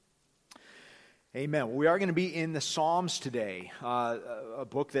Amen. We are going to be in the Psalms today, a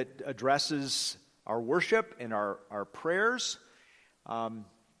book that addresses our worship and our prayers. I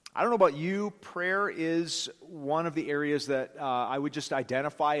don't know about you, prayer is one of the areas that I would just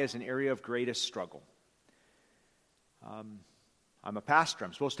identify as an area of greatest struggle. I'm a pastor.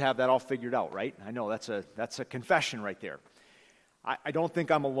 I'm supposed to have that all figured out, right? I know that's a confession right there. I don't think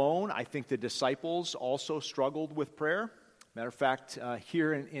I'm alone. I think the disciples also struggled with prayer. Matter of fact,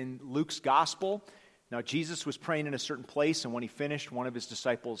 here in Luke's gospel, now Jesus was praying in a certain place, and when he finished, one of his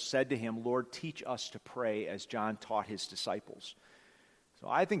disciples said to him, "Lord, teach us to pray as John taught his disciples." So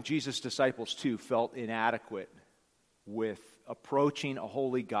I think Jesus' disciples, too, felt inadequate with approaching a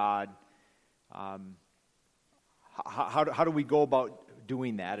holy God. How do we go about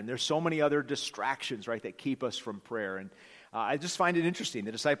doing that? And there's so many other distractions, right, that keep us from prayer. And I just find it interesting.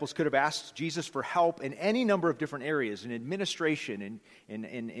 The disciples could have asked Jesus for help in any number of different areas, in administration,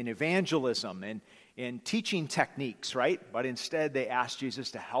 in evangelism, and in teaching techniques, right? But instead they asked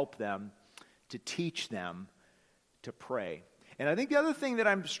Jesus to help them, to teach them to pray. And I think the other thing that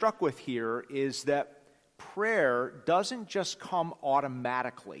I'm struck with here is that prayer doesn't just come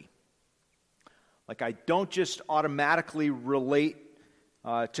automatically. Like, I don't just automatically relate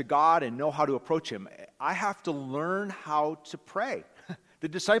to God and know how to approach Him. I have to learn how to pray. The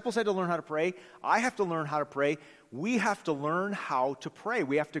disciples had to learn how to pray. I have to learn how to pray. We have to learn how to pray.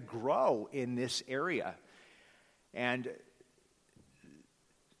 We have to grow in this area. And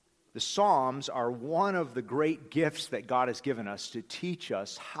the Psalms are one of the great gifts that God has given us to teach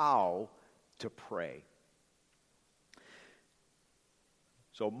us how to pray.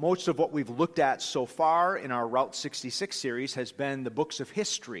 So most of what we've looked at so far in our Route 66 series has been the books of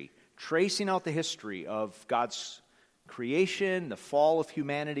history, tracing out the history of God's creation, the fall of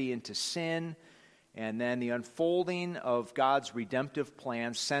humanity into sin, and then the unfolding of God's redemptive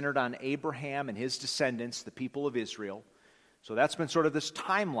plan centered on Abraham and his descendants, the people of Israel. So that's been sort of this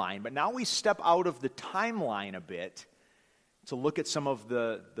timeline. But now we step out of the timeline a bit to look at some of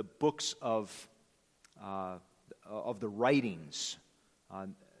the books of the writings.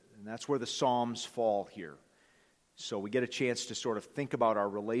 And that's where the Psalms fall here. So we get a chance to sort of think about our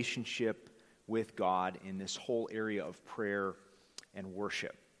relationship with God in this whole area of prayer and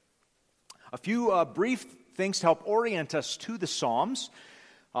worship. A few brief things to help orient us to the Psalms.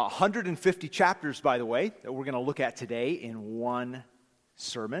 150 chapters, by the way, that we're going to look at today in one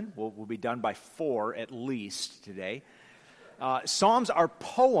sermon. We'll be done by 4 at least today. Psalms are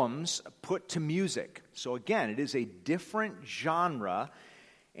poems put to music. So again, it is a different genre,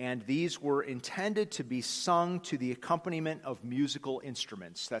 and these were intended to be sung to the accompaniment of musical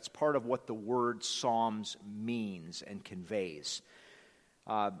instruments. That's part of what the word Psalms means and conveys.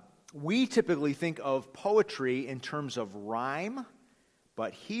 We typically think of poetry in terms of rhyme,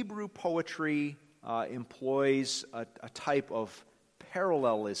 but Hebrew poetry employs a type of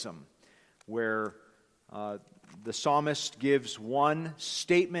parallelism where the psalmist gives one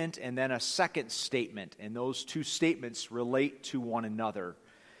statement and then a second statement, and those two statements relate to one another.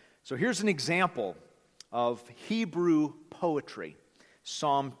 So here's an example of Hebrew poetry.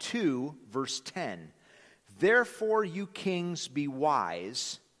 Psalm 2, verse 10. "Therefore, you kings, be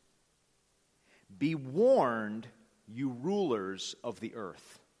wise. Be warned, you rulers of the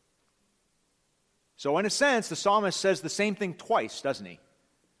earth." So in a sense, the psalmist says the same thing twice, doesn't he?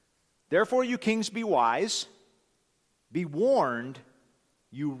 "Therefore, you kings, be wise. Be warned,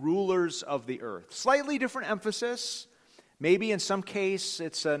 you rulers of the earth." Slightly different emphasis. Maybe in some case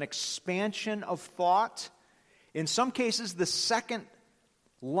it's an expansion of thought. In some cases, the second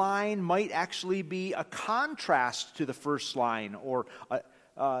line might actually be a contrast to the first line, or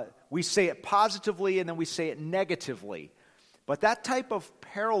we say it positively and then we say it negatively. But that type of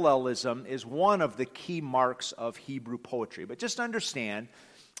parallelism is one of the key marks of Hebrew poetry. But just understand,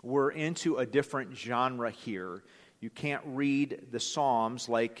 we're into a different genre here. You can't read the Psalms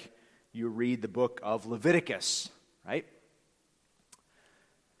like you read the book of Leviticus, right?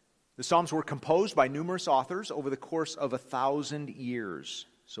 The Psalms were composed by numerous authors over the course of 1,000 years.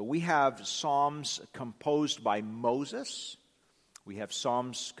 So we have Psalms composed by Moses. We have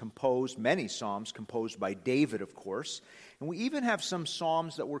many Psalms composed by David, of course. And we even have some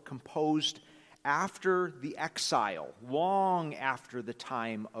Psalms that were composed after the exile, long after the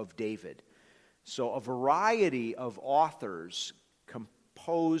time of David. So a variety of authors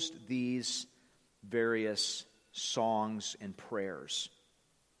composed these various songs and prayers.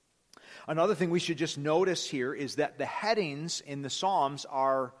 Another thing we should just notice here is that the headings in the Psalms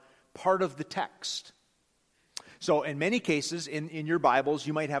are part of the text. So in many cases, in your Bibles,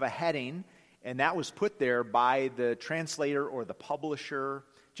 you might have a heading, and that was put there by the translator or the publisher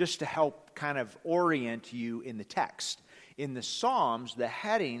just to help kind of orient you in the text. In the Psalms, the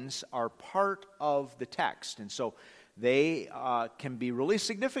headings are part of the text, and so they can be really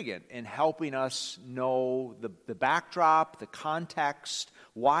significant in helping us know the backdrop, the context,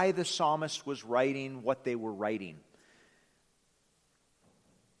 why the psalmist was writing what they were writing.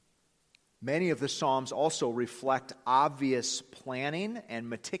 Many of the Psalms also reflect obvious planning and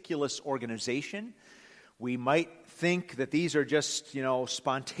meticulous organization. We might think that these are just,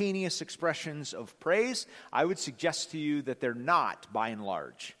 spontaneous expressions of praise. I would suggest to you that they're not, by and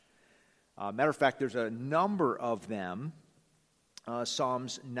large. Matter of fact, there's a number of them,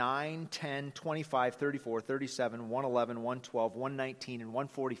 Psalms 9, 10, 25, 34, 37, 111, 112, 119, and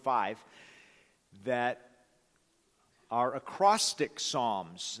 145, that are acrostic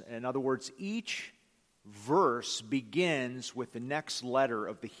psalms. In other words, each verse begins with the next letter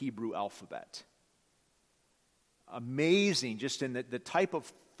of the Hebrew alphabet. Amazing, just in the type of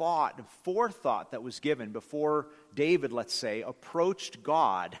thought and forethought that was given before David, let's say, approached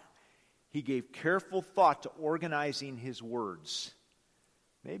God. He gave careful thought to organizing his words.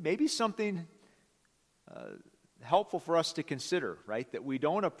 Maybe something helpful for us to consider, right? That we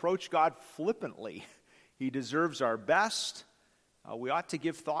don't approach God flippantly. He deserves our best. We ought to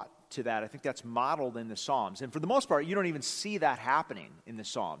give thought to that. I think that's modeled in the Psalms. And for the most part, you don't even see that happening in the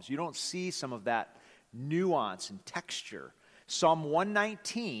Psalms. You don't see some of that nuance and texture. Psalm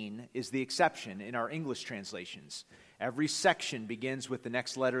 119 is the exception in our English translations. Every section begins with the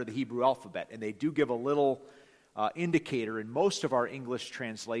next letter of the Hebrew alphabet, and they do give a little indicator in most of our English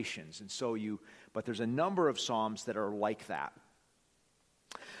translations. But there's a number of Psalms that are like that.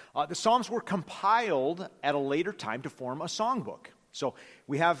 The Psalms were compiled at a later time to form a songbook. So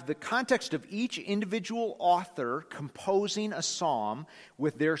we have the context of each individual author composing a psalm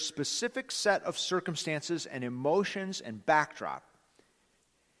with their specific set of circumstances and emotions and backdrop.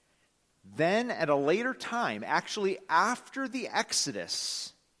 Then at a later time, actually after the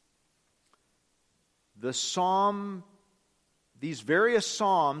Exodus, these various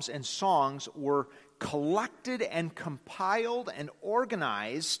psalms and songs were collected and compiled and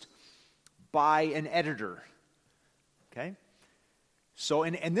organized by an editor. Okay? So,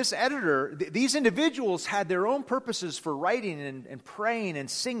 and this editor, these individuals had their own purposes for writing and praying and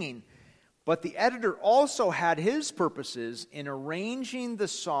singing, but the editor also had his purposes in arranging the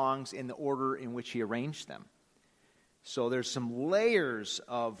songs in the order in which he arranged them. So there's some layers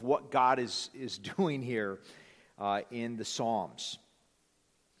of what God is doing here in the Psalms.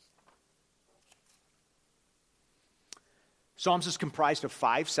 Psalms is comprised of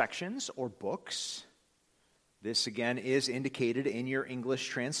 5 sections or books. This, again, is indicated in your English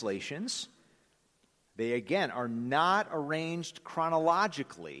translations. They, again, are not arranged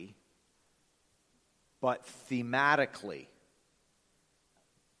chronologically, but thematically.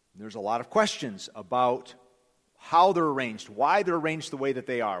 There's a lot of questions about how they're arranged, why they're arranged the way that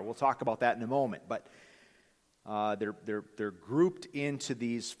they are. We'll talk about that in a moment. But they're grouped into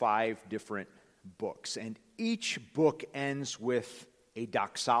these 5 different books. And each book ends with a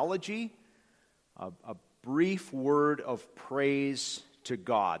doxology, a brief word of praise to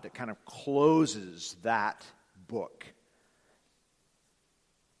God that kind of closes that book.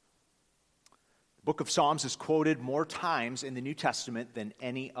 The book of Psalms is quoted more times in the New Testament than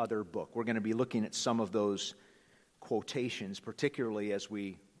any other book. We're going to be looking at some of those quotations, particularly as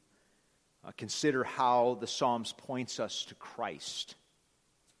we consider how the Psalms points us to Christ.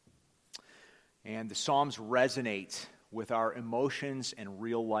 And the Psalms resonate with our emotions and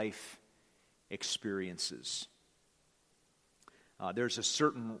real life experiences. There's a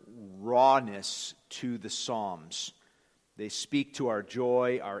certain rawness to the Psalms. They speak to our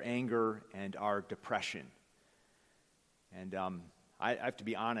joy, our anger, and our depression. And I have to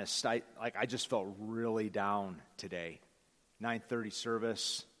be honest, I just felt really down today. 9:30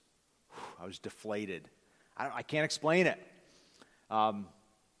 service, I was deflated. I can't explain it. I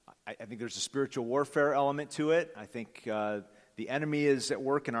think there's a spiritual warfare element to it. I think the enemy is at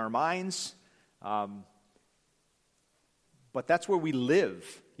work in our minds. But that's where we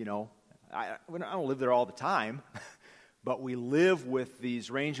live, I don't live there all the time, but we live with these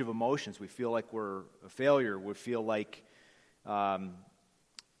range of emotions. We feel like we're a failure. We feel like,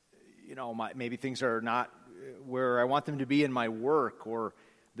 maybe things are not where I want them to be in my work, or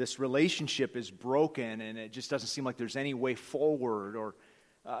this relationship is broken and it just doesn't seem like there's any way forward, or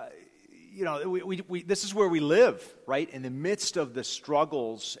this is where we live, right? In the midst of the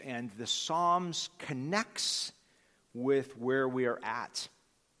struggles, and the Psalms connects with where we are at.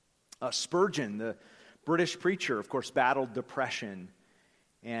 Spurgeon, the British preacher, of course, battled depression,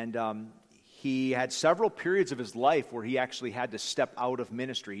 and he had several periods of his life where he actually had to step out of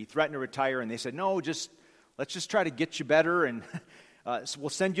ministry. He threatened to retire, and they said, no, let's just try to get you better, and so we'll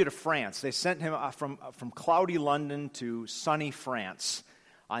send you to France. They sent him from cloudy London to sunny France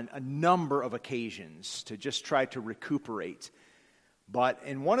on a number of occasions to just try to recuperate. But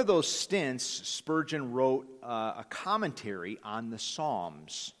in one of those stints, Spurgeon wrote a commentary on the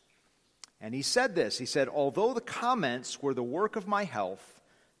Psalms. And he said this, he said, although the comments were the work of my health,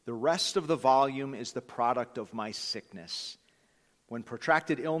 the rest of the volume is the product of my sickness. When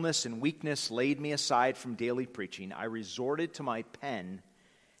protracted illness and weakness laid me aside from daily preaching, I resorted to my pen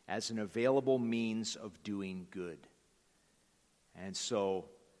as an available means of doing good. And so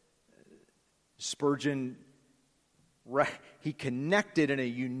Spurgeon, he connected in a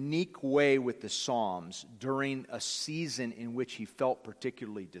unique way with the Psalms during a season in which he felt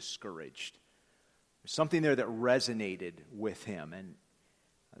particularly discouraged. There's something there that resonated with him, and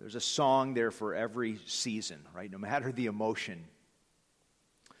there's a song there for every season, right? No matter the emotion.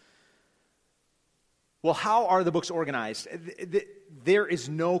 Well, how are the books organized? There is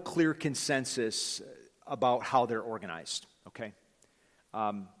no clear consensus about how they're organized, okay?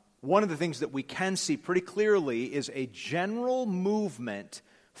 One of the things that we can see pretty clearly is a general movement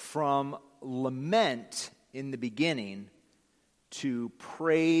from lament in the beginning to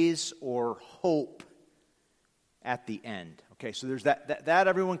praise or hope at the end. Okay, so there's that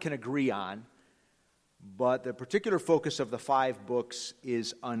everyone can agree on, but the particular focus of the 5 books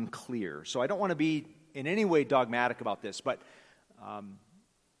is unclear. So I don't want to be in any way dogmatic about this, but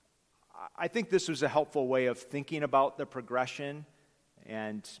I think this was a helpful way of thinking about the progression,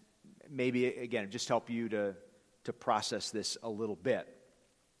 and maybe, again, just help you to process this a little bit.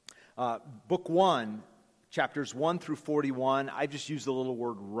 Book 1, chapters 1 through 41, I just used the little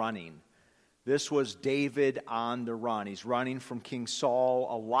word running. This was David on the run. He's running from King Saul.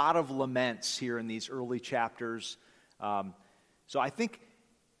 A lot of laments here in these early chapters. So I think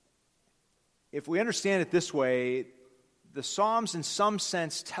if we understand it this way, the Psalms in some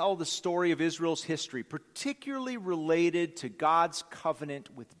sense tell the story of Israel's history, particularly related to God's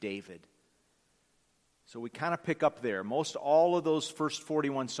covenant with David. So we kind of pick up there. Most all of those first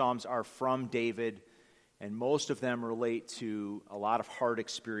 41 Psalms are from David, and most of them relate to a lot of hard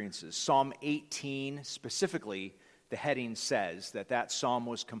experiences. Psalm 18 specifically, the heading says that psalm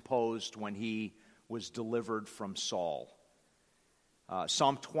was composed when he was delivered from Saul.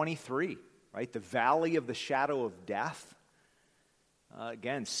 Psalm 23, right, the valley of the shadow of death,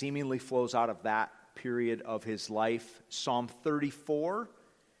 again, seemingly flows out of that period of his life. Psalm 34,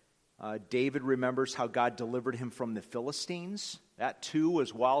 David remembers how God delivered him from the Philistines. That too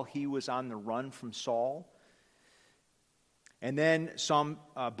was while he was on the run from Saul. And then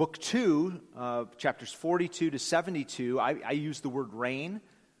book 2, chapters 42 to 72, I use the word reign.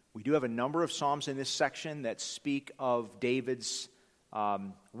 We do have a number of psalms in this section that speak of David's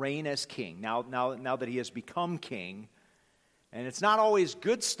reign as king. Now that he has become king, and it's not always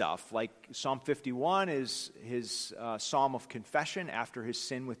good stuff. Like Psalm 51 is his psalm of confession after his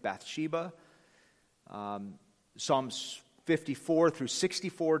sin with Bathsheba. Psalms 54 through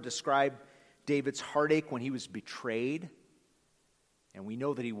 64 describe David's heartache when he was betrayed. And we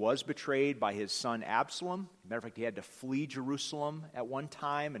know that he was betrayed by his son Absalom. As a matter of fact, he had to flee Jerusalem at one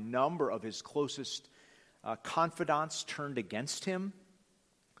time. A number of his closest confidants turned against him.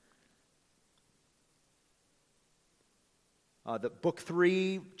 The book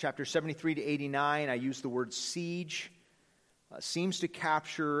 3, chapters 73 to 89, I use the word siege, seems to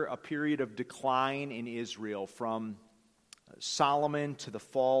capture a period of decline in Israel from Solomon to the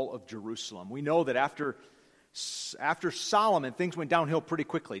fall of Jerusalem. We know that after Solomon, things went downhill pretty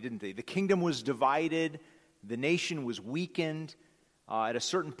quickly, didn't they? The kingdom was divided, the nation was weakened. At a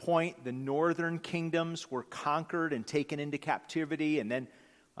certain point, the northern kingdoms were conquered and taken into captivity, and then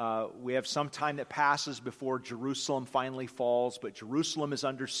we have some time that passes before Jerusalem finally falls, but Jerusalem is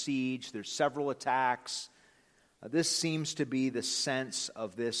under siege. There's several attacks. This seems to be the sense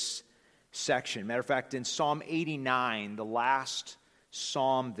of this section. Matter of fact, in Psalm 89, the last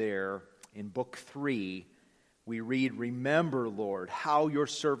psalm there in book 3, we read, "Remember, Lord, how your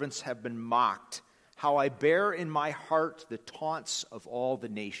servants have been mocked, how I bear in my heart the taunts of all the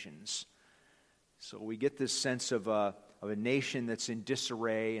nations." So we get this sense of a nation that's in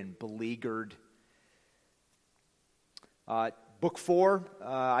disarray and beleaguered. Book 4,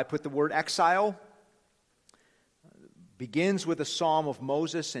 I put the word exile. Begins with a psalm of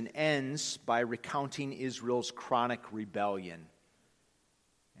Moses and ends by recounting Israel's chronic rebellion.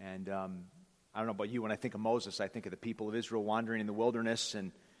 And I don't know about you, when I think of Moses, I think of the people of Israel wandering in the wilderness,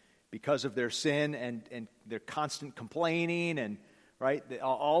 and because of their sin and their constant complaining and right?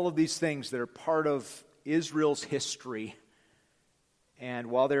 All of these things that are part of Israel's history.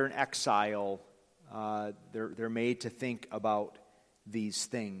 And while they're in exile, they're made to think about these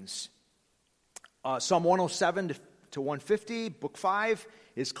things. Psalm 107 to 150, Book 5,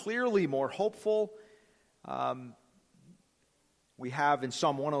 is clearly more hopeful. We have in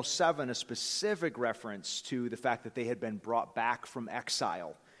Psalm 107 a specific reference to the fact that they had been brought back from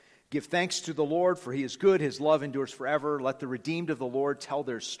exile. Give thanks to the Lord, for he is good, his love endures forever. Let the redeemed of the Lord tell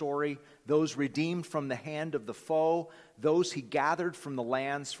their story, those redeemed from the hand of the foe, those he gathered from the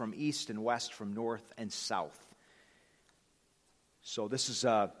lands, from east and west, from north and south. So this is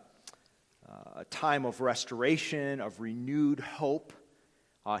a time of restoration, of renewed hope.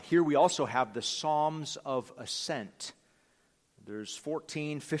 Here we also have the Psalms of Ascent. There's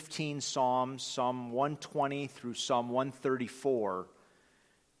 15 Psalms, Psalm 120 through Psalm 134,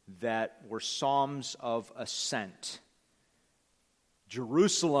 that were Psalms of Ascent.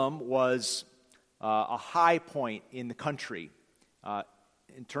 Jerusalem was a high point in the country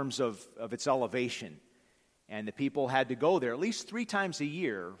in terms of its elevation. And the people had to go there at least 3 times a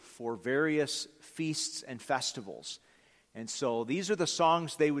year for various feasts and festivals. And so these are the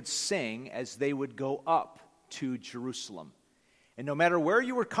songs they would sing as they would go up to Jerusalem. And no matter where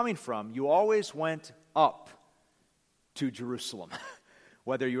you were coming from, you always went up to Jerusalem.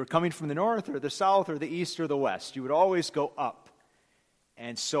 Whether you were coming from the north or the south or the east or the west, you would always go up.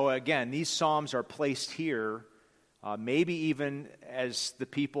 And so again, these psalms are placed here, maybe even as the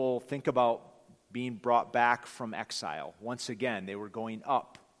people think about being brought back from exile. Once again, they were going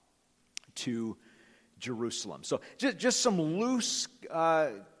up to Jerusalem. So just some loose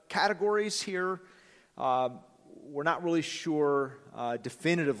categories here. We're not really sure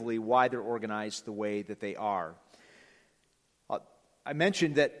definitively why they're organized the way that they are. I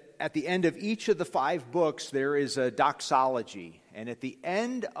mentioned that at the end of each of the 5 books, there is a doxology. And at the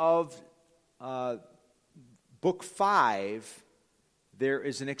end of Book 5, there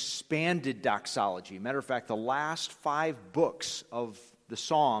is an expanded doxology. Matter of fact, the last 5 books of the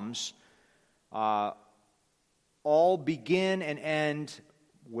Psalms all begin and end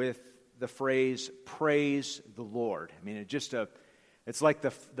with the phrase, praise the Lord. I mean, it's like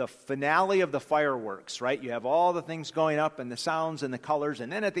the finale of the fireworks, right? You have all the things going up and the sounds and the colors,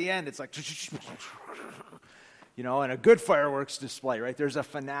 and then at the end, it's like, and a good fireworks display, right? There's a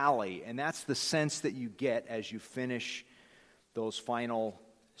finale, and that's the sense that you get as you finish those final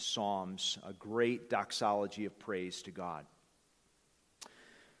psalms, a great doxology of praise to God.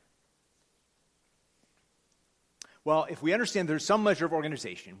 Well, if we understand there's some measure of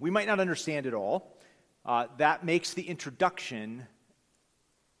organization, we might not understand it all. That makes the introduction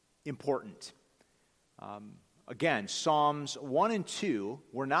important. Again, Psalms 1 and 2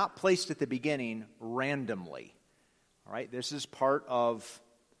 were not placed at the beginning randomly. All right, this is part of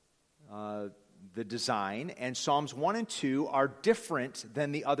the design, and Psalms 1 and 2 are different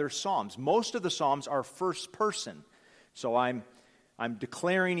than the other Psalms. Most of the Psalms are first person. So I'm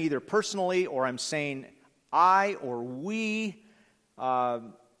declaring either personally or I'm saying I or we,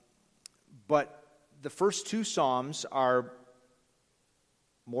 but the first 2 Psalms are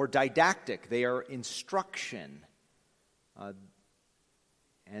more didactic. They are instruction.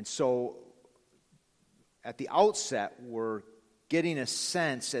 And so at the outset, we're getting a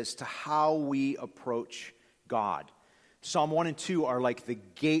sense as to how we approach God. Psalm 1 and 2 are like the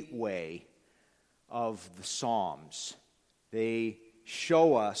gateway of the Psalms. They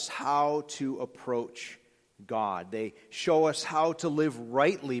show us how to approach God. They show us how to live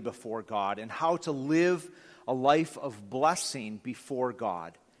rightly before God and how to live a life of blessing before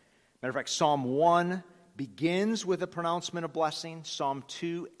God. Matter of fact, Psalm 1 begins with a pronouncement of blessing. Psalm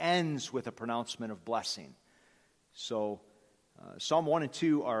 2 ends with a pronouncement of blessing. So Psalm 1 and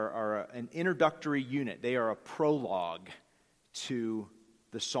 2 are an introductory unit. They are a prologue to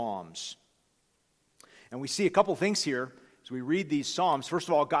the Psalms. And we see a couple things here as we read these Psalms. First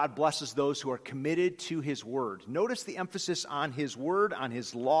of all, God blesses those who are committed to His Word. Notice the emphasis on His Word, on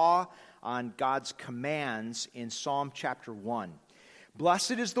His law, on God's commands in Psalm chapter 1.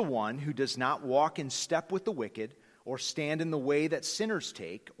 Blessed is the one who does not walk in step with the wicked, or stand in the way that sinners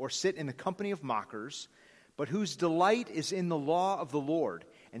take, or sit in the company of mockers, but whose delight is in the law of the Lord,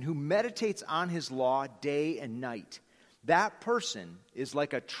 and who meditates on His law day and night. That person is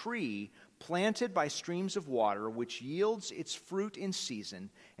like a tree planted by streams of water, which yields its fruit in season,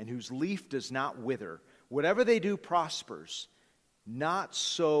 and whose leaf does not wither. Whatever they do prospers. Not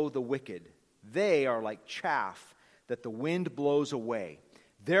so the wicked. They are like chaff that the wind blows away.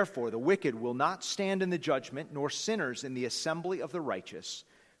 Therefore the wicked will not stand in the judgment, nor sinners in the assembly of the righteous.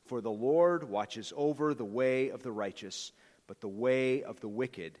 For the Lord watches over the way of the righteous, but the way of the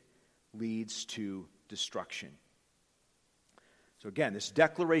wicked leads to destruction. So again, this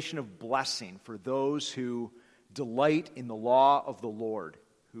declaration of blessing for those who delight in the law of the Lord,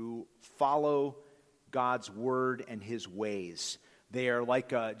 who follow God's word and his ways. They are like,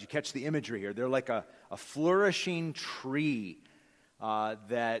 did you catch the imagery here? They're like a flourishing tree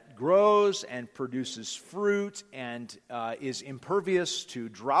that grows and produces fruit and is impervious to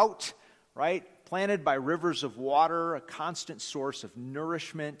drought, right? Planted by rivers of water, a constant source of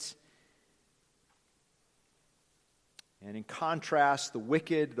nourishment. And in contrast, the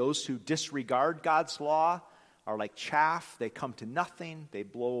wicked, those who disregard God's law, are like chaff. They come to nothing. They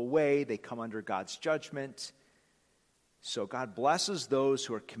blow away. They come under God's judgment. So God blesses those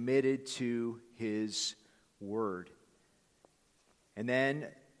who are committed to his word. And then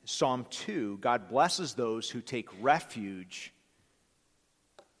Psalm 2, God blesses those who take refuge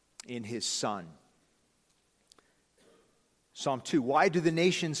in his Son. Psalm 2, why do the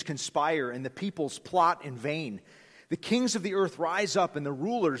nations conspire and the peoples plot in vain? The kings of the earth rise up and the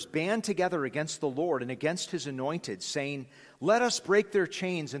rulers band together against the Lord and against his anointed, saying, let us break their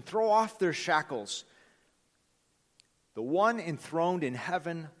chains and throw off their shackles. The one enthroned in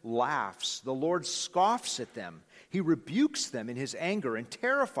heaven laughs. The Lord scoffs at them. He rebukes them in his anger and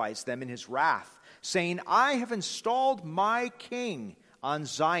terrifies them in his wrath, saying, I have installed my king on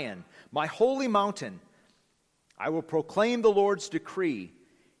Zion, my holy mountain. I will proclaim the Lord's decree.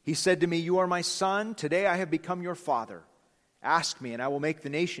 He said to me, you are my son. Today I have become your father. Ask me, and I will make the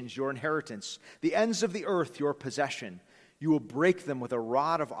nations your inheritance, the ends of the earth your possession. You will break them with a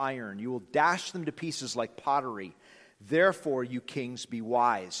rod of iron. You will dash them to pieces like pottery. Therefore, you kings, be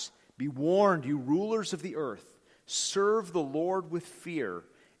wise. Be warned, you rulers of the earth. Serve the Lord with fear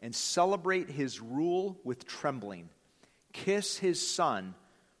and celebrate his rule with trembling. Kiss his Son,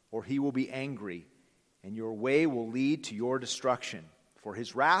 or he will be angry, and your way will lead to your destruction. For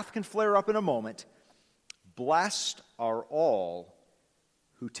his wrath can flare up in a moment. Blessed are all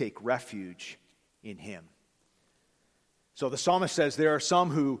who take refuge in him. So the psalmist says there are some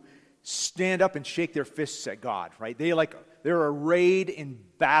who stand up and shake their fists at God, right? They're arrayed in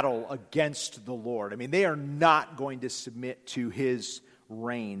battle against the Lord. I mean, they are not going to submit to his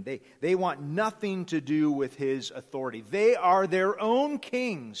reign. They want nothing to do with his authority. They are their own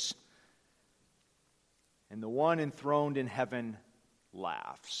kings. And the one enthroned in heaven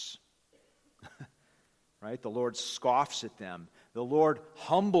laughs. Right? The Lord scoffs at them. The Lord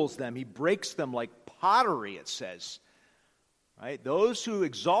humbles them. He breaks them like pottery, it says. Right? Those who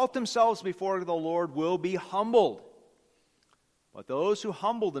exalt themselves before the Lord will be humbled. But those who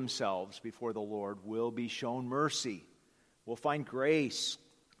humble themselves before the Lord will be shown mercy, will find grace.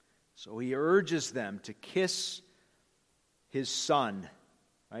 So he urges them to kiss his Son.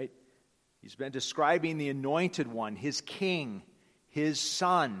 Right? He's been describing the anointed one, his king, his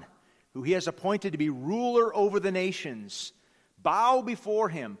Son, who he has appointed to be ruler over the nations. Bow before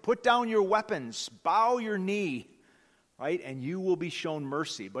him. Put down your weapons. Bow your knee. Right? And you will be shown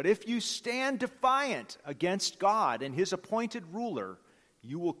mercy. But if you stand defiant against God and his appointed ruler,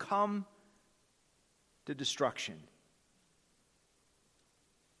 you will come to destruction.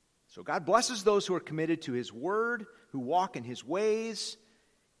 So God blesses those who are committed to his word, who walk in his ways.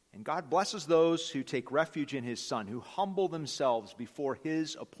 And God blesses those who take refuge in his Son, who humble themselves before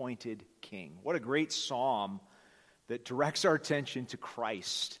his appointed king. What a great psalm that directs our attention to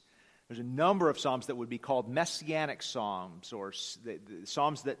Christ. There's a number of psalms that would be called messianic psalms, or the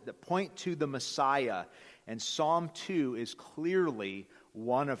psalms that point to the Messiah. And Psalm 2 is clearly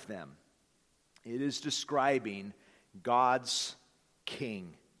one of them. It is describing God's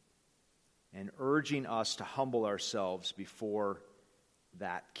king and urging us to humble ourselves before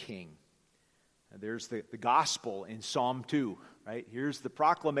that king. And there's the gospel in Psalm 2, right? Here's the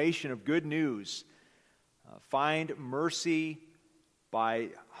proclamation of good news. Find mercy by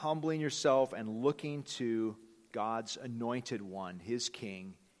humbling yourself and looking to God's anointed one, his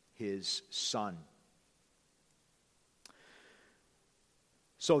king, his Son.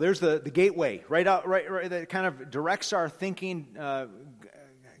 So there's the gateway, right that kind of directs our thinking,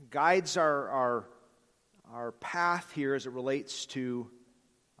 guides our path here as it relates to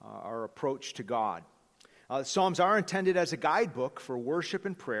our approach to God. The Psalms are intended as a guidebook for worship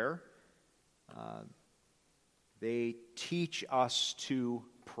and prayer. They teach us to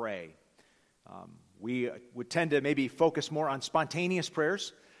pray. We would tend to maybe focus more on spontaneous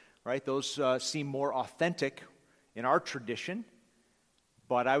prayers, right? Those seem more authentic in our tradition.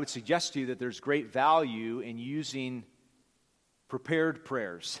 But I would suggest to you that there's great value in using prepared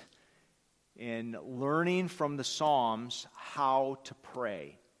prayers, in learning from the Psalms how to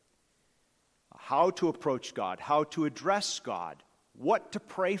pray. how to approach God, how to address God, what to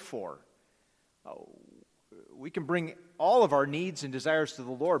pray for. We can bring all of our needs and desires to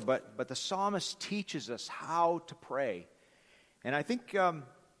the Lord, but the psalmist teaches us how to pray. And I think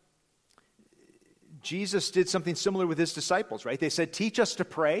Jesus did something similar with his disciples, right? They said, teach us to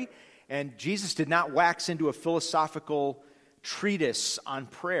pray. And Jesus did not wax into a philosophical treatise on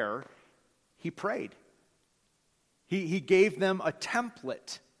prayer. He prayed. He gave them a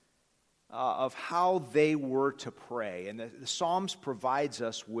template of how they were to pray. And the Psalms provides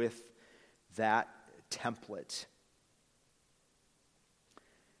us with that template.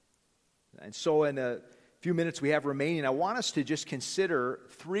 And so in the few minutes we have remaining, I want us to just consider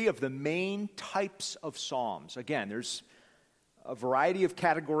three of the main types of psalms. Again, there's a variety of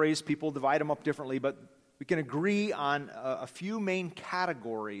categories. People divide them up differently, but we can agree on a few main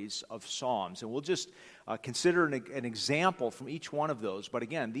categories of psalms. And we'll just consider an example from each one of those. But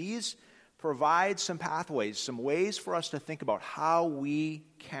again, these provide some pathways, some ways for us to think about how we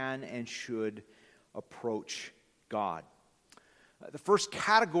can and should approach God. The first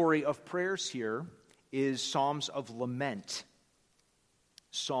category of prayers here is Psalms of Lament.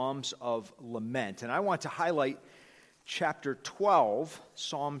 Psalms of Lament. And I want to highlight chapter 12,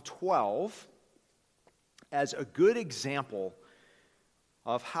 Psalm 12, as a good example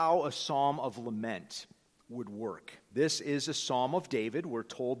of how a psalm of lament would work. This is a psalm of David. We're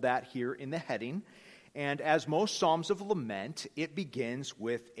told that here in the heading. And as most psalms of lament, it begins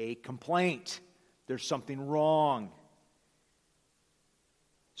with a complaint. There's something wrong.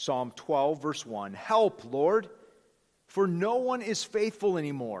 Psalm 12, verse 1, help, Lord, for no one is faithful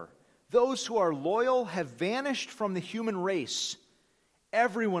anymore. Those who are loyal have vanished from the human race.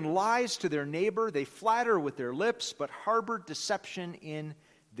 Everyone lies to their neighbor. They flatter with their lips, but harbor deception in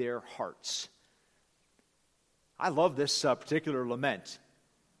their hearts. I love this particular lament.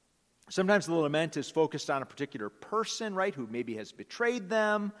 Sometimes the lament is focused on a particular person, right, who maybe has betrayed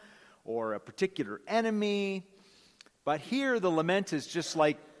them, or a particular enemy. But here the lament is just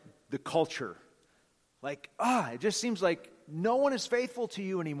like the culture. Like, it just seems like no one is faithful to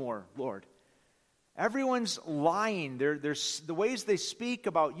you anymore, Lord. Everyone's lying. There's the ways they speak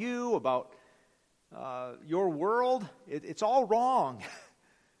about you, about your world. It's all wrong,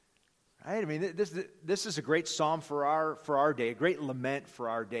 right? I mean, this is a great psalm for our day, a great lament for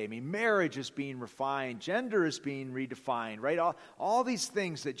our day. I mean, marriage is being refined, gender is being redefined, right? All these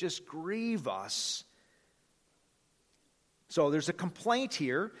things that just grieve us. So there's a complaint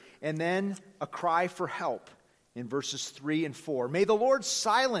here, and then a cry for help in verses 3 and 4. May the Lord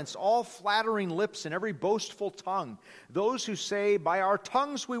silence all flattering lips and every boastful tongue. Those who say, by our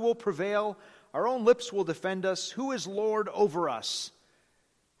tongues we will prevail, our own lips will defend us. Who is Lord over us?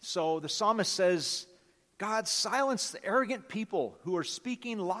 So the psalmist says, God, silence the arrogant people who are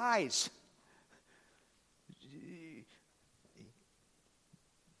speaking lies.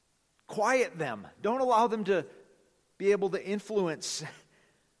 Quiet them. Don't allow them to be able to influence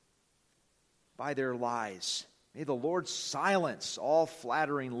by their lies. May the Lord silence all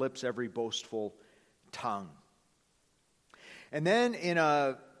flattering lips, every boastful tongue. And then in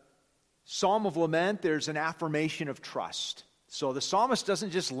a psalm of lament, there's an affirmation of trust. So the psalmist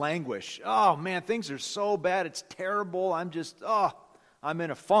doesn't just languish. Oh man, things are so bad, it's terrible. I'm in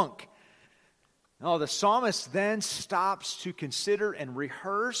a funk. No, the psalmist then stops to consider and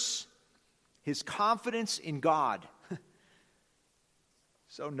rehearse his confidence in God.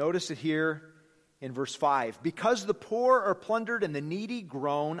 So notice it here in verse 5. Because the poor are plundered and the needy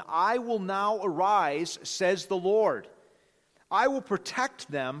groan, I will now arise, says the Lord. I will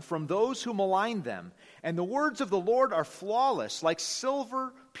protect them from those who malign them. And the words of the Lord are flawless, like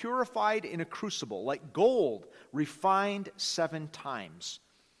silver purified in a crucible, like gold refined 7 times.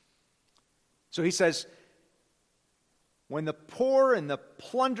 So he says, when the poor and the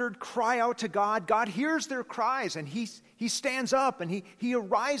plundered cry out to God, God hears their cries, and He stands up and he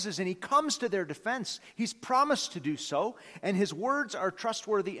arises and He comes to their defense. He's promised to do so, and His words are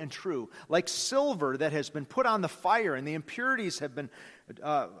trustworthy and true. Like silver that has been put on the fire and the impurities have been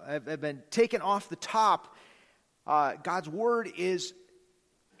taken off the top, God's word is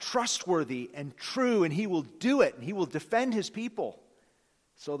trustworthy and true, and He will do it, and He will defend His people.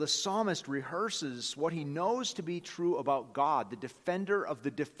 So the psalmist rehearses what he knows to be true about God, the defender of the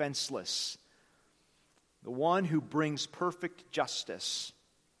defenseless, the one who brings perfect justice.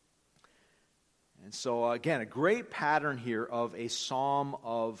 And so, again, a great pattern here of a psalm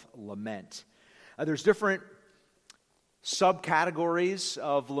of lament. There's different subcategories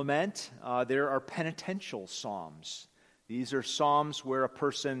of lament. There are penitential psalms. These are psalms where a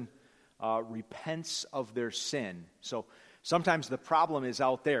person repents of their sin. So Sometimes the problem is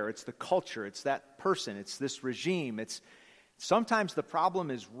out there. It's the culture. It's that person. It's this regime. Sometimes the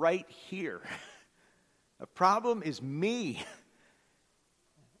problem is right here. The problem is me.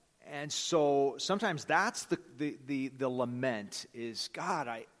 And so sometimes that's the lament is, God,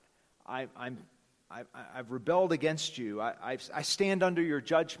 I've rebelled against you. I stand under your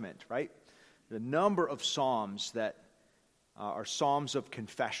judgment, right? The number of psalms that are psalms of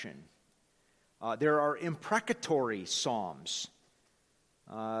confession. There are imprecatory psalms.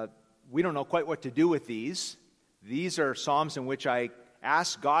 We don't know quite what to do with these. These are psalms in which I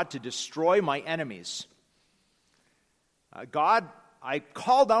ask God to destroy my enemies. God, I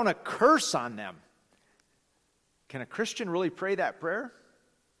call down a curse on them. Can a Christian really pray that prayer?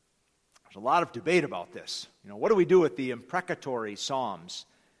 There's a lot of debate about this. What do we do with the imprecatory psalms?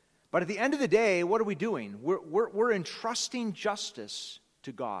 But at the end of the day, what are we doing? We're entrusting justice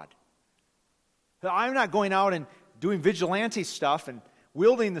to God. I'm not going out and doing vigilante stuff and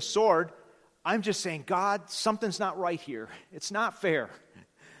wielding the sword. I'm just saying, God, something's not right here. It's not fair.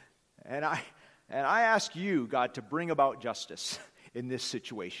 And I ask you, God, to bring about justice in this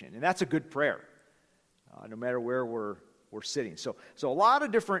situation. And that's a good prayer, no matter where we're sitting. So a lot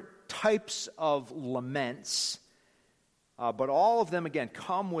of different types of laments, but all of them, again,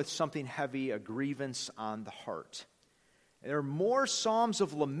 come with something heavy, a grievance on the heart. There are more psalms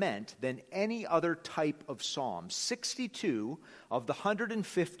of lament than any other type of psalm. 62 of the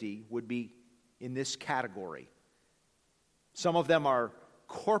 150 would be in this category. Some of them are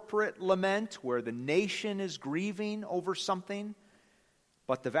corporate lament, where the nation is grieving over something,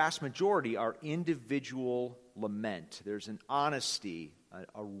 but the vast majority are individual lament. There's an honesty,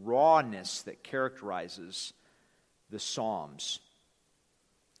 a rawness that characterizes the Psalms.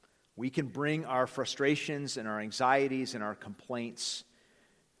 We can bring our frustrations and our anxieties and our complaints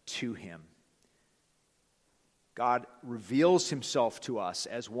to Him. God reveals Himself to us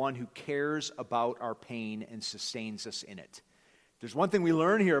as one who cares about our pain and sustains us in it. There's one thing we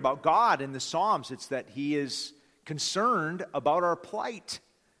learn here about God in the Psalms. It's that He is concerned about our plight.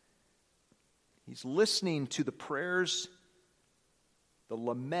 He's listening to the prayers, the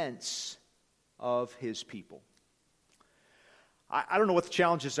laments of His people. I don't know what the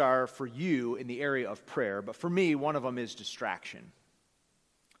challenges are for you in the area of prayer, but for me, one of them is distraction.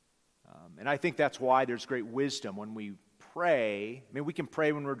 And I think that's why there's great wisdom when we pray. I mean, we can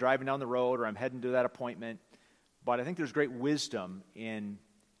pray when we're driving down the road or I'm heading to that appointment, but I think there's great wisdom in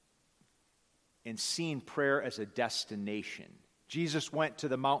seeing prayer as a destination. Jesus went to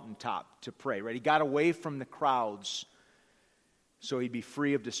the mountaintop to pray, right? He got away from the crowds so he'd be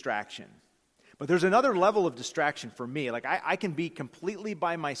free of distraction. But there's another level of distraction for me. Like, I can be completely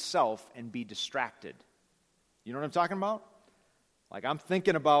by myself and be distracted. You know what I'm talking about? Like, I'm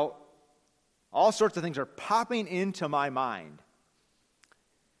thinking about all sorts of things are popping into my mind.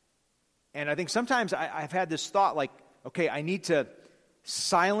 And I think sometimes I've had this thought like, okay, I need to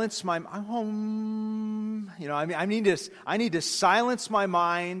silence my I need to silence my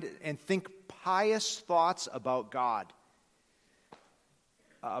mind and think pious thoughts about God.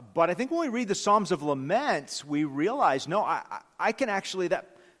 But I think when we read the Psalms of Lament, we realize, no, I can actually,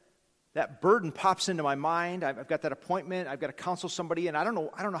 that burden pops into my mind. I've got that appointment. I've got to counsel somebody, and I don't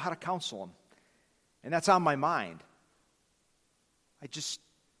know how to counsel them. And that's on my mind. I just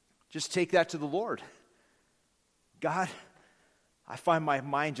take that to the Lord. God, I find my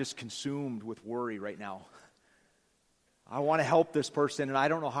mind just consumed with worry right now. I want to help this person, and I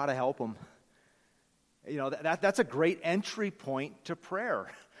don't know how to help them. That's a great entry point to prayer.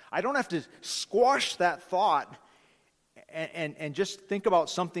 I don't have to squash that thought and just think about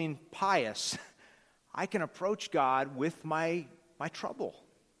something pious. I can approach God with my trouble.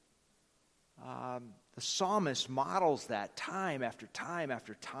 The psalmist models that time after time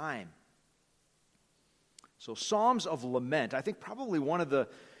after time. So Psalms of Lament, I think probably one of the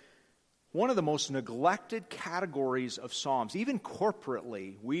most neglected categories of Psalms. Even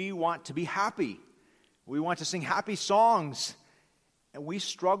corporately, we want to be happy. We want to sing happy songs, and we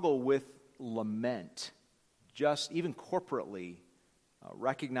struggle with lament, just even corporately,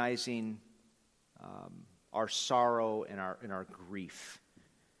 recognizing our sorrow and our grief.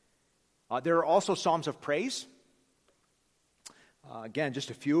 There are also Psalms of Praise. Again,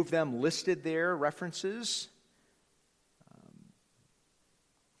 just a few of them listed there, references.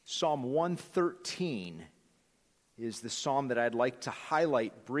 Psalm 113 is the psalm that I'd like to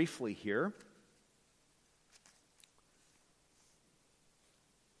highlight briefly here.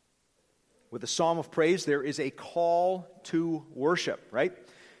 With a psalm of praise, there is a call to worship, right?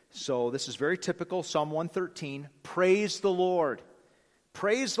 So this is very typical, Psalm 113. Praise the Lord.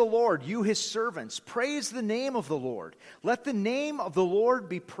 Praise the Lord, you his servants. Praise the name of the Lord. Let the name of the Lord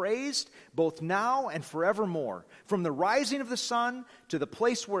be praised both now and forevermore. From the rising of the sun to the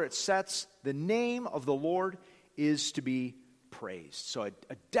place where it sets, the name of the Lord is to be praised. So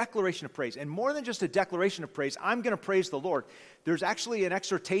a declaration of praise. And more than just a declaration of praise, I'm going to praise the Lord. There's actually an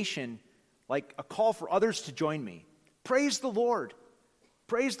exhortation, like a call for others to join me. Praise the Lord.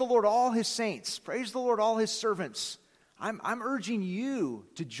 Praise the Lord, all his saints. Praise the Lord, all his servants. I'm urging you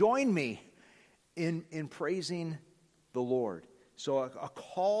to join me in praising the Lord. So a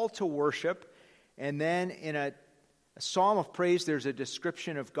call to worship, and then in a psalm of praise, there's a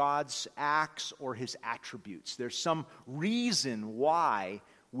description of God's acts or his attributes. There's some reason why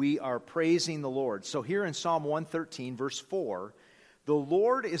we are praising the Lord. So here in Psalm 113, verse 4, the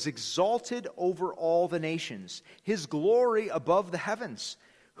Lord is exalted over all the nations, his glory above the heavens.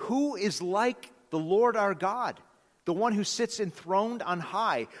 Who is like the Lord our God? The one who sits enthroned on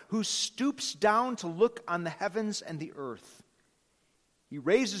high, who stoops down to look on the heavens and the earth. He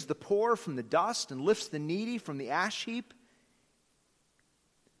raises the poor from the dust and lifts the needy from the ash heap.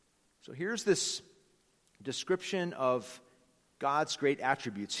 So here's this description of God's great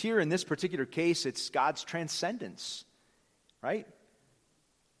attributes. Here in this particular case, it's God's transcendence, right?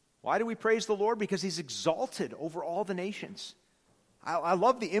 Why do we praise the Lord? Because he's exalted over all the nations. I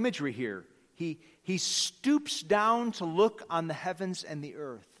love the imagery here. He stoops down to look on the heavens and the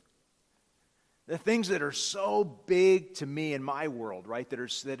earth. The things that are so big to me in my world, right,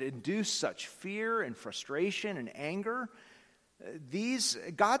 that induce such fear and frustration and anger.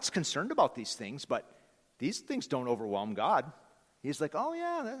 God's concerned about these things, but these things don't overwhelm God. He's like, oh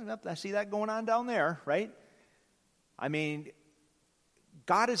yeah, I see that going on down there, right? I mean,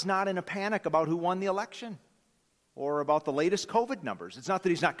 God is not in a panic about who won the election or about the latest COVID numbers. It's not that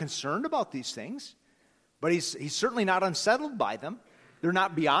he's not concerned about these things, but he's certainly not unsettled by them. They're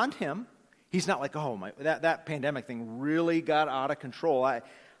not beyond him. He's not like, oh, that pandemic thing really got out of control.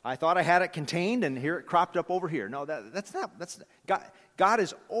 I thought I had it contained, and here it cropped up over here. No, that's not. God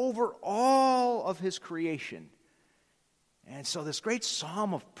is over all of his creation. And so this great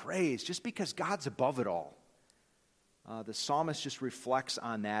psalm of praise, just because God's above it all, the psalmist just reflects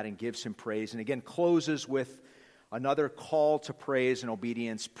on that and gives him praise. And again, closes with another call to praise and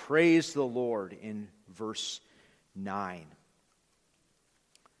obedience. Praise the Lord in verse 9.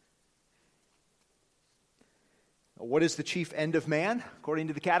 What is the chief end of man, according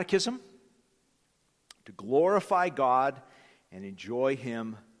to the Catechism? To glorify God and enjoy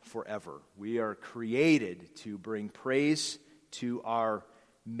him forever. We are created to bring praise to our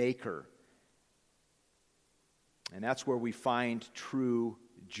Maker. And that's where we find true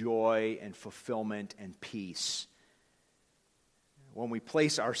joy and fulfillment and peace. When we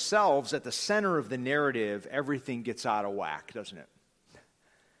place ourselves at the center of the narrative, everything gets out of whack, doesn't it?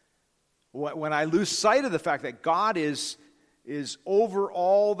 When I lose sight of the fact that God is over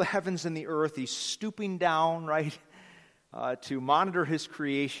all the heavens and the earth, he's stooping down, right, to monitor his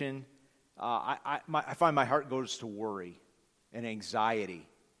creation, I find my heart goes to worry and anxiety.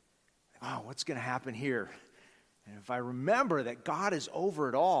 Oh, what's going to happen here? And if I remember that God is over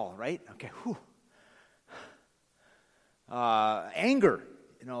it all, right? Okay, whew. Anger.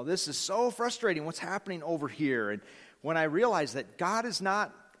 This is so frustrating. What's happening over here? And when I realize that God is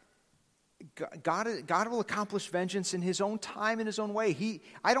not, God will accomplish vengeance in his own time, in his own way.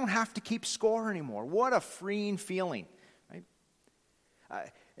 I don't have to keep score anymore. What a freeing feeling, right?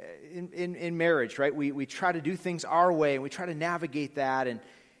 In marriage, right? We try to do things our way, and we try to navigate that,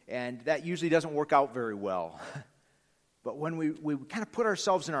 and that usually doesn't work out very well. But when we kind of put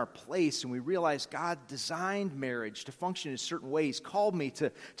ourselves in our place and we realize God designed marriage to function in a certain way, he's called me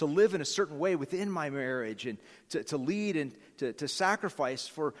to live in a certain way within my marriage and to lead and to sacrifice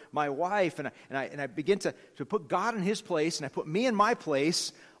for my wife, and I begin to put God in his place and I put me in my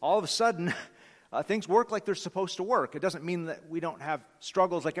place, all of a sudden things work like they're supposed to work. It doesn't mean that we don't have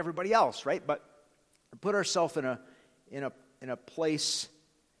struggles like everybody else, right? But put ourselves in a place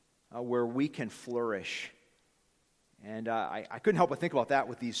where we can flourish. And I couldn't help but think about that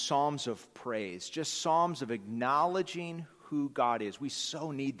with these psalms of praise, just psalms of acknowledging who God is. We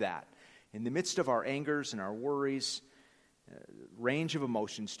so need that in the midst of our angers and our worries, range of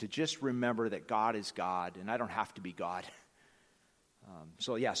emotions, to just remember that God is God and I don't have to be God.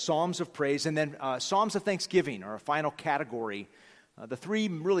 Psalms of praise, and then psalms of thanksgiving are a final category. The three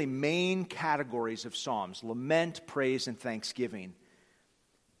really main categories of psalms: lament, praise, and thanksgiving.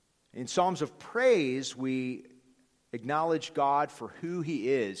 In psalms of praise, we acknowledge God for who he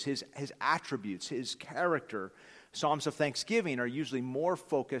is, his attributes, his character. Psalms of thanksgiving are usually more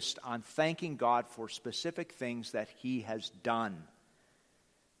focused on thanking God for specific things that he has done.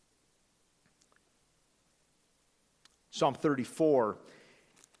 Psalm 34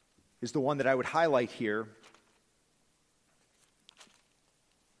 is the one that I would highlight here.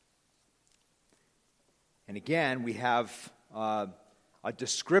 And again, we have a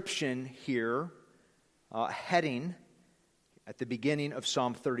description here, heading at the beginning of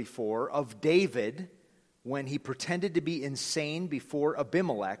Psalm 34 of David when he pretended to be insane before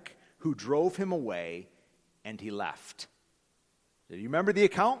Abimelech, who drove him away, and he left. Do you remember the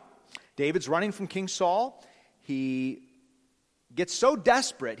account? David's running from King Saul. He gets so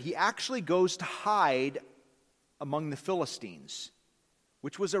desperate, he actually goes to hide among the Philistines,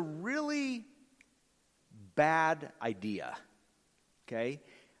 which was a really bad idea. Okay?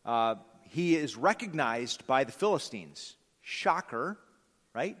 He is recognized by the Philistines. Shocker,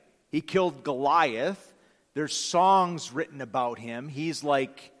 right? He killed Goliath. There's songs written about him. He's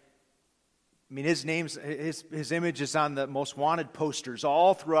like, his image is on the most wanted posters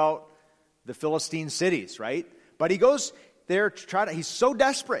all throughout the Philistine cities, right? But he goes there he's so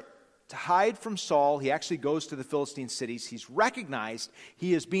desperate to hide from Saul, he actually goes to the Philistine cities. He's recognized.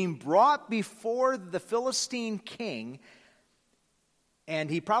 He is being brought before the Philistine king, and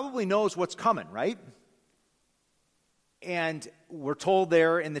he probably knows what's coming, right? And we're told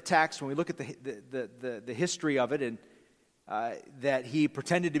there in the text, when we look at the history of it, and that he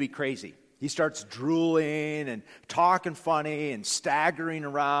pretended to be crazy. He starts drooling and talking funny and staggering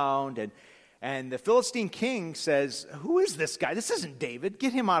around, and the Philistine king says, "Who is this guy? This isn't David.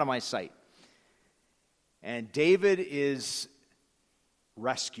 Get him out of my sight." And David is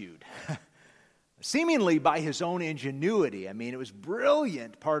rescued, seemingly by his own ingenuity. It was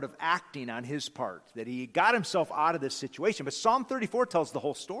brilliant part of acting on his part, that he got himself out of this situation. But Psalm 34 tells the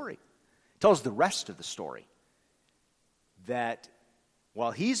whole story. It tells the rest of the story. That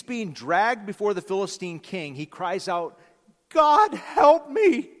while he's being dragged before the Philistine king, he cries out, "God, help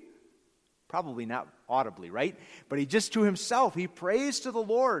me!" Probably not audibly, right? But he just to himself, he prays to the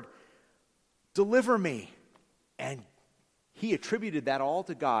Lord, "Deliver me." And he attributed that all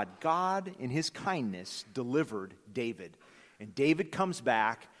to God. God, in his kindness, delivered David. And David comes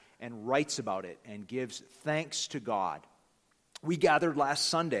back and writes about it and gives thanks to God. We gathered last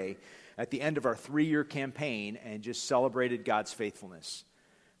Sunday at the end of our 3-year campaign and just celebrated God's faithfulness.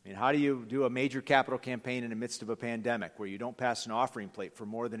 How do you do a major capital campaign in the midst of a pandemic where you don't pass an offering plate for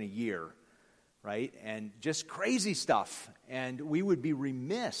more than a year? Right? And just crazy stuff. And we would be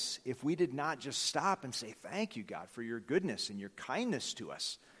remiss if we did not just stop and say, "Thank you, God, for your goodness and your kindness to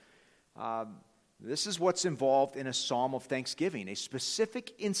us." This is what's involved in a psalm of thanksgiving, a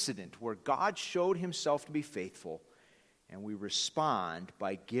specific incident where God showed himself to be faithful, and we respond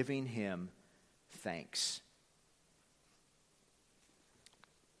by giving him thanks.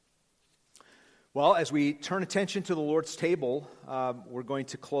 Well, as we turn attention to the Lord's table, we're going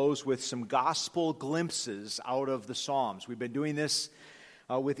to close with some gospel glimpses out of the Psalms. We've been doing this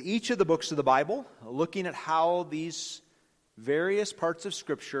with each of the books of the Bible, looking at how these various parts of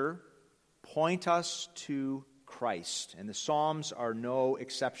Scripture point us to Christ. And the Psalms are no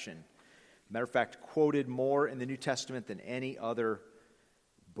exception. Matter of fact, quoted more in the New Testament than any other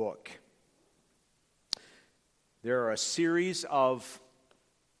book. There are a series of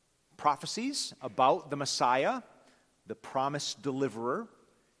prophecies about the Messiah, the promised deliverer,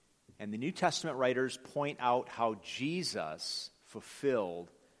 and the New Testament writers point out how Jesus fulfilled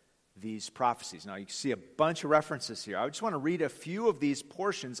these prophecies. Now, you can see a bunch of references here. I just want to read a few of these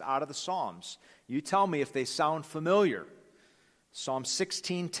portions out of the Psalms. You tell me if they sound familiar. Psalm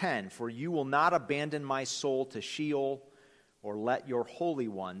 16:10, "For you will not abandon my soul to Sheol, or let your Holy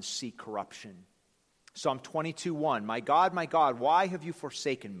One see corruption." Psalm 22:1, my God, why have you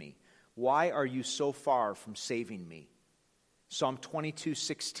forsaken me? Why are you so far from saving me?" Psalm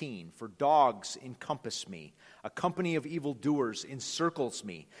 22:16, "For dogs encompass me. A company of evildoers encircles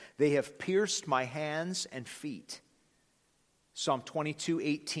me. They have pierced my hands and feet." Psalm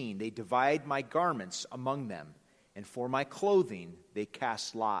 22:18, "They divide my garments among them, and for my clothing they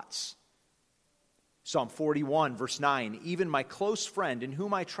cast lots." Psalm 41, verse 9, "Even my close friend in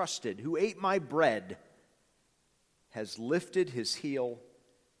whom I trusted, who ate my bread, has lifted his heel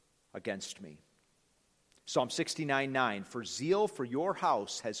against me." Psalm 69:9, "For zeal for your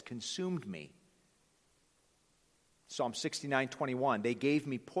house has consumed me." Psalm 69:21, "They gave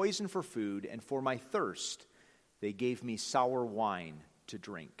me poison for food, and for my thirst they gave me sour wine to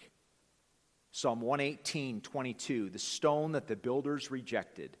drink." Psalm 118:22, "The stone that the builders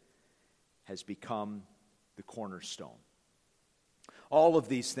rejected has become the cornerstone." All of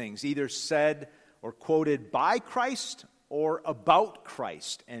these things either said or quoted by Christ or about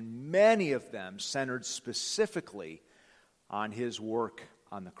Christ, and many of them centered specifically on his work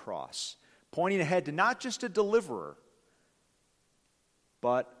on the cross, pointing ahead to not just a deliverer,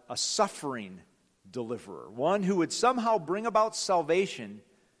 but a suffering deliverer, one who would somehow bring about salvation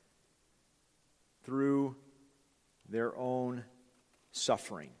through their own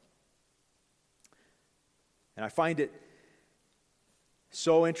suffering. And I find it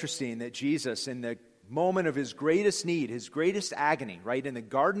so interesting that Jesus, in the moment of his greatest need, his greatest agony, right, in the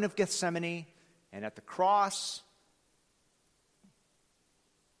Garden of Gethsemane and at the cross,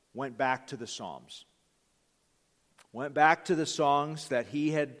 went back to the Psalms. Went back to the songs that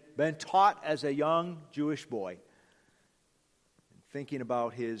he had been taught as a young Jewish boy, thinking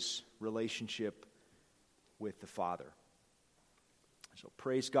about his relationship with the Father. So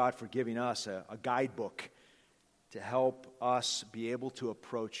praise God for giving us a guidebook to help us be able to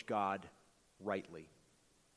approach God rightly.